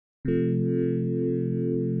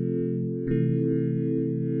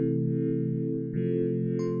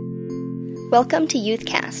Welcome to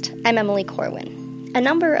Youthcast. I'm Emily Corwin. A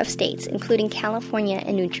number of states, including California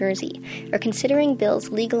and New Jersey, are considering bills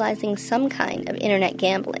legalizing some kind of internet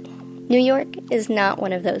gambling. New York is not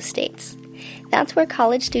one of those states. That's where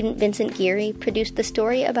college student Vincent Geary produced the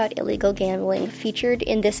story about illegal gambling featured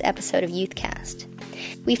in this episode of Youthcast.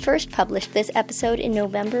 We first published this episode in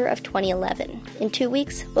November of 2011. In 2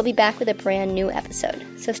 weeks, we'll be back with a brand new episode,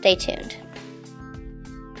 so stay tuned.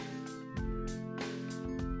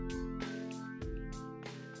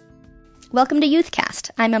 Welcome to Youthcast.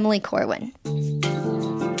 I'm Emily Corwin.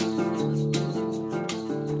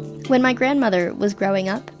 When my grandmother was growing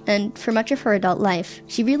up, and for much of her adult life,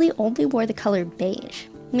 she really only wore the color beige.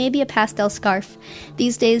 Maybe a pastel scarf.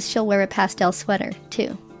 These days she'll wear a pastel sweater,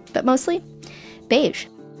 too. But mostly, beige.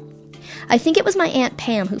 I think it was my Aunt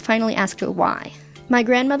Pam who finally asked her why. My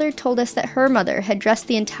grandmother told us that her mother had dressed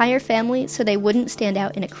the entire family so they wouldn't stand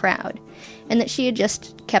out in a crowd, and that she had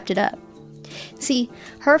just kept it up. See,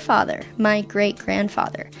 her father, my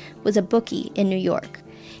great-grandfather, was a bookie in New York.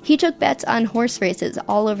 He took bets on horse races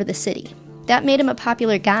all over the city. That made him a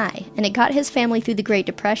popular guy, and it got his family through the Great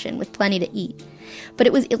Depression with plenty to eat. But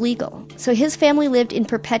it was illegal, so his family lived in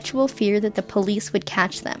perpetual fear that the police would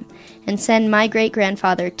catch them and send my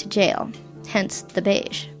great-grandfather to jail, hence the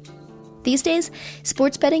beige. These days,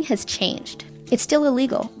 sports betting has changed. It's still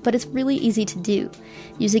illegal, but it's really easy to do,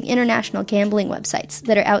 using international gambling websites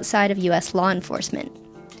that are outside of U.S. law enforcement.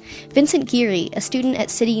 Vincent Geary, a student at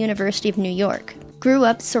City University of New York, grew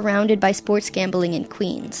up surrounded by sports gambling in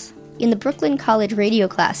Queens. In the Brooklyn College radio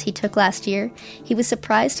class he took last year, he was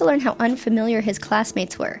surprised to learn how unfamiliar his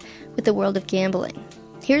classmates were with the world of gambling.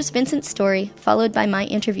 Here's Vincent's story, followed by my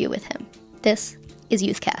interview with him. This is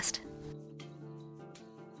Youthcast.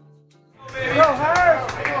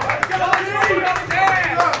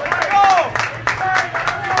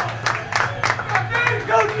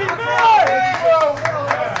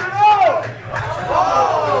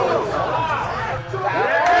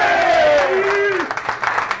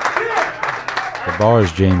 The bar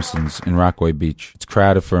is Jameson's in Rockaway Beach. It's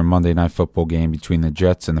crowded for a Monday night football game between the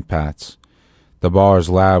Jets and the Pats. The bar is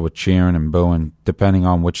loud with cheering and booing, depending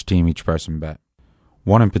on which team each person bet.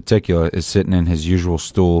 One in particular is sitting in his usual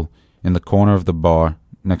stool in the corner of the bar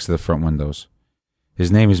next to the front windows.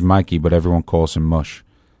 His name is Mikey, but everyone calls him Mush,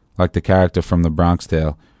 like the character from The Bronx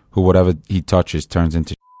Tale, who whatever he touches turns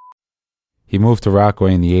into He moved to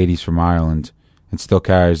Rockaway in the 80s from Ireland and still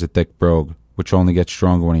carries a thick brogue, which only gets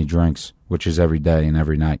stronger when he drinks, which is every day and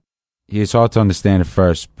every night. He is hard to understand at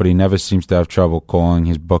first, but he never seems to have trouble calling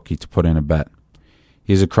his bookie to put in a bet.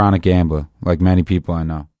 He is a chronic gambler, like many people I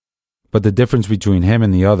know. But the difference between him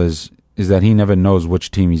and the others is that he never knows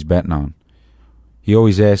which team he's betting on. He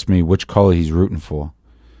always asks me which color he's rooting for.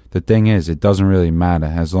 The thing is, it doesn't really matter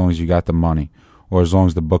as long as you got the money, or as long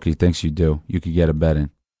as the bookie thinks you do, you could get a bet in.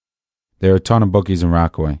 There are a ton of bookies in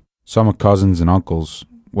Rockaway. Some are cousins and uncles,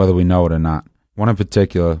 whether we know it or not. One in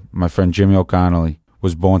particular, my friend Jimmy O'Connelly,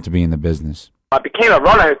 was born to be in the business. I became a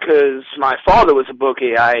runner because my father was a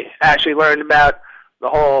bookie. I actually learned about the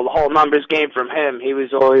whole numbers game from him. He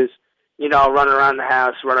was always, running around the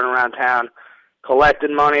house, running around town,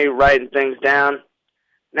 collecting money, writing things down.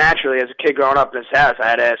 Naturally, as a kid growing up in his house, I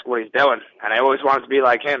had to ask what he's doing, and I always wanted to be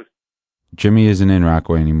like him. Jimmy isn't in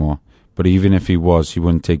Rockaway anymore, but even if he was, he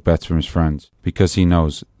wouldn't take bets from his friends, because he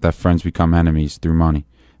knows that friends become enemies through money,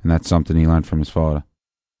 and that's something he learned from his father.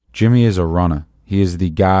 Jimmy is a runner. He is the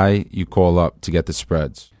guy you call up to get the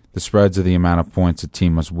spreads. The spreads are the amount of points a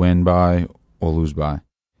team must win by or lose by.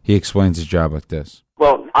 He explains his job like this.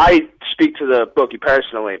 Well, I speak to the bookie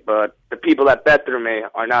personally, but the people that bet through me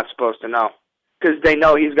are not supposed to know, because they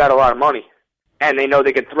know he's got a lot of money, and they know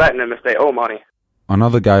they can threaten him if they owe money.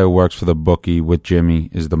 Another guy who works for the bookie with Jimmy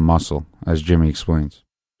is the muscle, as Jimmy explains.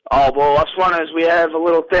 Oh, well, us runners, we have a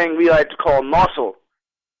little thing we like to call muscle.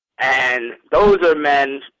 And those are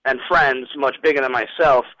men and friends much bigger than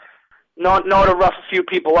myself. Know to rough a few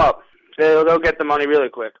people up. They'll get the money really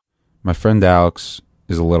quick. My friend Alex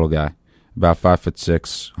is a little guy, about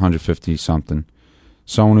 5'6", 150-something.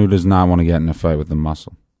 Someone who does not want to get in a fight with the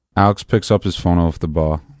muscle. Alex picks up his phone off the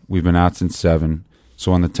bar. We've been out since 7,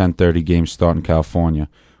 so when the 10:30 games start in California,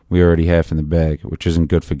 we're already half in the bag, which isn't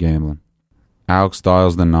good for gambling. Alex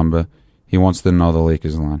dials the number. He wants to know the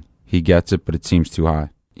Lakers line. He gets it, but it seems too high.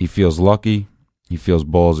 He feels lucky, he feels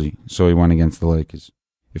ballsy, so he went against the Lakers.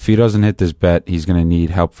 If he doesn't hit this bet, he's going to need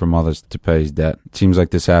help from others to pay his debt. It seems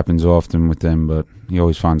like this happens often with him, but he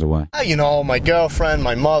always finds a way. My girlfriend,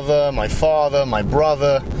 my mother, my father, my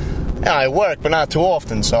brother. I work, but not too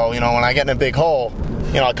often, so, when I get in a big hole,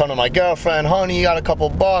 I come to my girlfriend, honey, you got a couple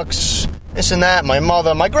bucks? This and that, my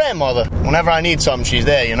mother, my grandmother. Whenever I need something, she's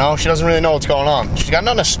there, you know? She doesn't really know what's going on. She's got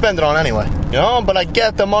nothing to spend it on anyway, you know? But I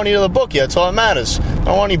get the money to the bookie, that's all that matters. I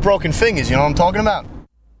don't want any broken fingers, you know what I'm talking about?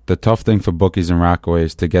 The tough thing for bookies in Rockaway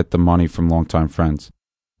is to get the money from longtime friends.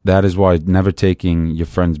 That is why never taking your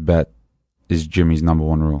friend's bet is Jimmy's number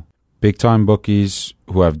one rule. Big-time bookies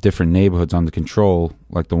who have different neighborhoods under control,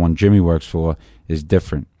 like the one Jimmy works for, is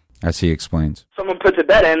different, as he explains. Someone puts a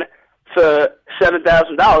bet in for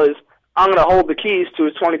 $7,000, I'm going to hold the keys to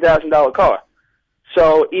his $20,000 car.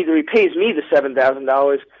 So either he pays me the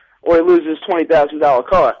 $7,000 or he loses his $20,000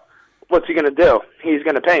 car. What's he going to do? He's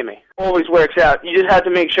going to pay me. Always works out. You just have to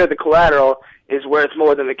make sure the collateral is worth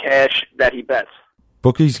more than the cash that he bets.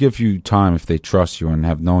 Bookies give you time if they trust you and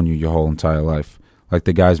have known you your whole entire life, like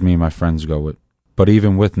the guys me and my friends go with. But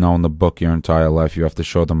even with knowing the book your entire life, you have to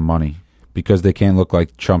show them money, because they can't look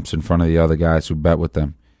like chumps in front of the other guys who bet with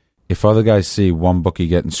them. If other guys see one bookie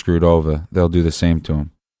getting screwed over, they'll do the same to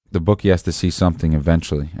him. The bookie has to see something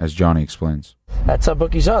eventually, as Johnny explains. That's how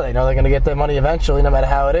bookies are. They know they're going to get their money eventually, no matter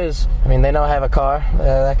how it is. I mean, they know I have a car.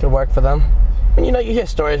 That could work for them. And you know, you hear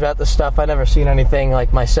stories about this stuff. I've never seen anything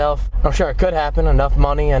like myself. I'm sure it could happen. Enough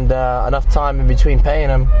money and enough time in between paying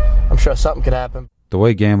them. I'm sure something could happen. The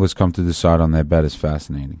way gamblers come to decide on their bet is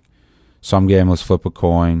fascinating. Some gamblers flip a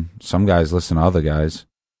coin. Some guys listen to other guys.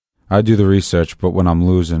 I do the research, but when I'm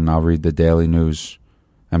losing, I'll read the daily news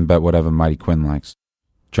and bet whatever Mighty Quinn likes.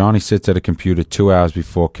 Johnny sits at a computer 2 hours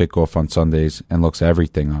before kickoff on Sundays and looks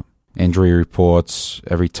everything up. Injury reports,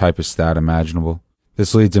 every type of stat imaginable.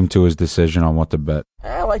 This leads him to his decision on what to bet.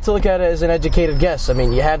 I like to look at it as an educated guess. I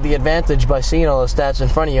mean, you have the advantage by seeing all the stats in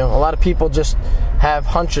front of you. A lot of people just have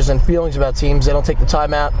hunches and feelings about teams. They don't take the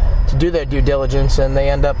time out to do their due diligence, and they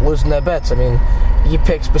end up losing their bets. I mean, you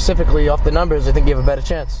pick specifically off the numbers, I think you have a better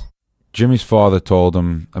chance. Jimmy's father told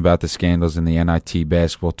him about the scandals in the NIT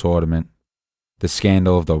basketball tournament, the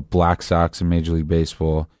scandal of the Black Sox in Major League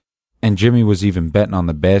Baseball, and Jimmy was even betting on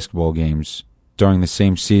the basketball games during the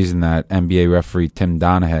same season that NBA referee Tim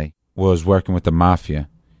Donaghy was working with the Mafia.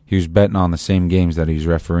 He was betting on the same games that he was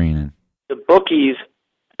refereeing in. The bookies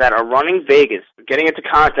that are running Vegas are getting into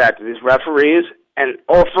contact with these referees and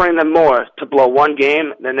offering them more to blow one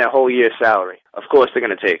game than their whole year's salary. Of course they're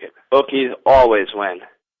going to take it. Bookies always win.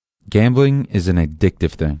 Gambling is an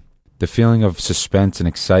addictive thing. The feeling of suspense and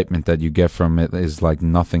excitement that you get from it is like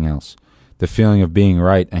nothing else. The feeling of being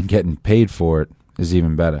right and getting paid for it is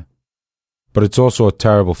even better. But it's also a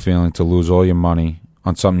terrible feeling to lose all your money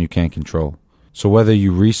on something you can't control. So whether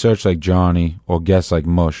you research like Johnny or guess like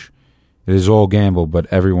Mush, it is all gamble, but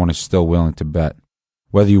everyone is still willing to bet.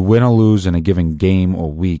 Whether you win or lose in a given game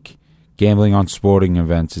or week, gambling on sporting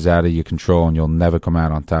events is out of your control and you'll never come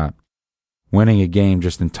out on top. Winning a game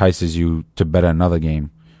just entices you to bet another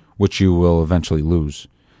game, which you will eventually lose.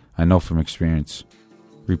 I know from experience.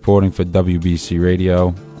 Reporting for WBC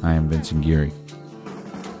Radio, I am Vincent Geary.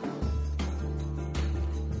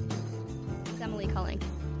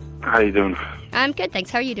 How you doing? I'm good,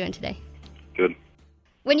 thanks. How are you doing today? Good.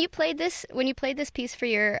 When you played this piece for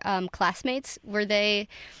your classmates, were they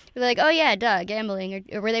like, "Oh yeah, duh, gambling,"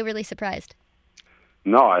 or were they really surprised?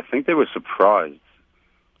 No, I think they were surprised,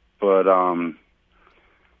 but I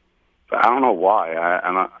don't know why.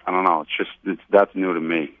 I don't know. That's new to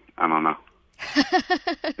me. I don't know.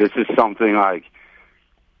 This is something like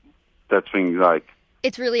that's been like.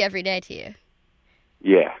 It's really every day to you.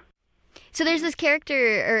 Yeah. So there's this character,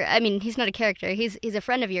 or I mean, he's not a character. He's a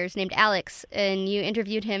friend of yours named Alex, and you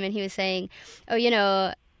interviewed him, and he was saying, "Oh, you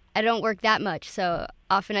know, I don't work that much, so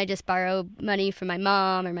often I just borrow money from my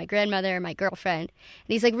mom or my grandmother or my girlfriend." And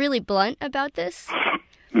he's like really blunt about this.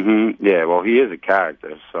 Mm-hmm. Yeah. Well, he is a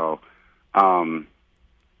character, so in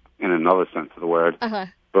another sense of the word. Uh-huh.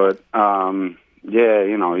 But yeah,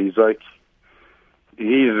 you know, he's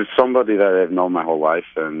somebody that I've known my whole life,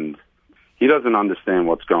 and he doesn't understand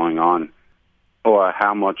what's going on or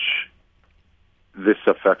how much this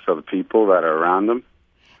affects other people that are around him.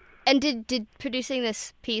 And did producing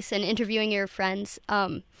this piece and interviewing your friends,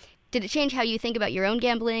 did it change how you think about your own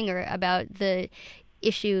gambling or about the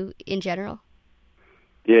issue in general?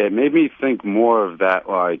 Yeah, it made me think more of that,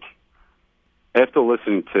 like, after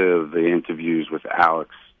listening to the interviews with Alex,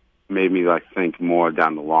 made me, like, think more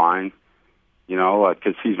down the line, you know, like,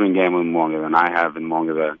 because he's been gambling longer than I have and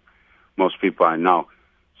longer than most people I know.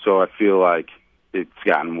 So I feel like it's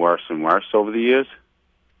gotten worse and worse over the years.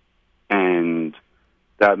 And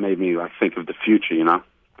that made me like think of the future, you know.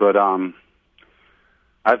 But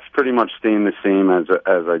I've pretty much stayed the same as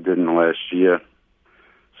I did in the last year.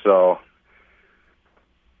 So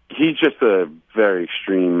he's just a very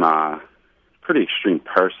extreme, pretty extreme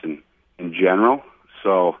person in general.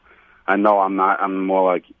 So I know I'm not. I'm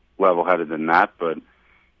more like level-headed than that, but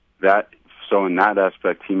so in that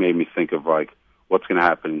aspect, he made me think of like, what's going to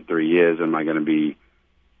happen in 3 years? Am I going to be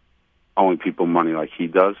owing people money like he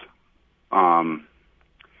does?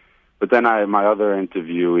 But then my other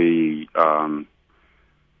interviewee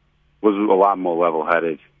was a lot more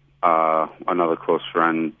level-headed. Another close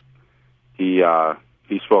friend, he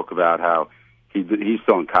spoke about how he's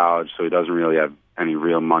still in college, so he doesn't really have any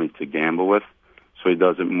real money to gamble with. So he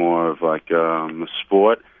does it more of like a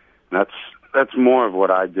sport. And that's more of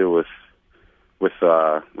what I do with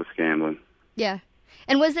gambling. Yeah.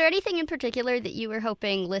 And was there anything in particular that you were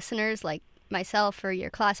hoping listeners like myself or your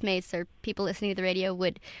classmates or people listening to the radio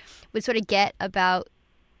would sort of get about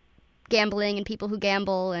gambling and people who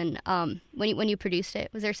gamble? And when you produced it,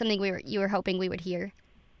 was there something you were hoping we would hear?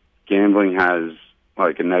 Gambling has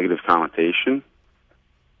like a negative connotation,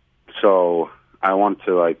 so I want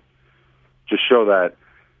to like just show that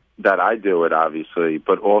I do it, obviously,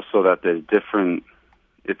 but also that there's different.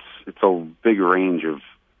 It's a big range of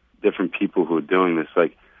different people who are doing this.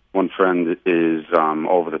 Like one friend is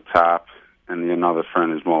over the top, and another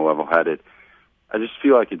friend is more level-headed. I just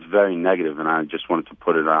feel like it's very negative, and I just wanted to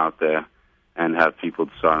put it out there and have people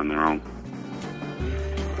decide on their own.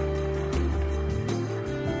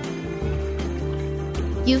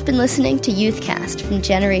 You've been listening to Youthcast from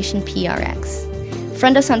Generation PRX.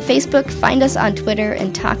 Friend us on Facebook, find us on Twitter,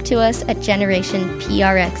 and talk to us at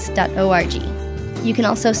generationprx.org. You can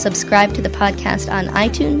also subscribe to the podcast on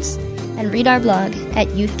iTunes and read our blog at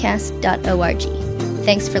youthcast.org.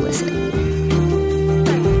 Thanks for listening.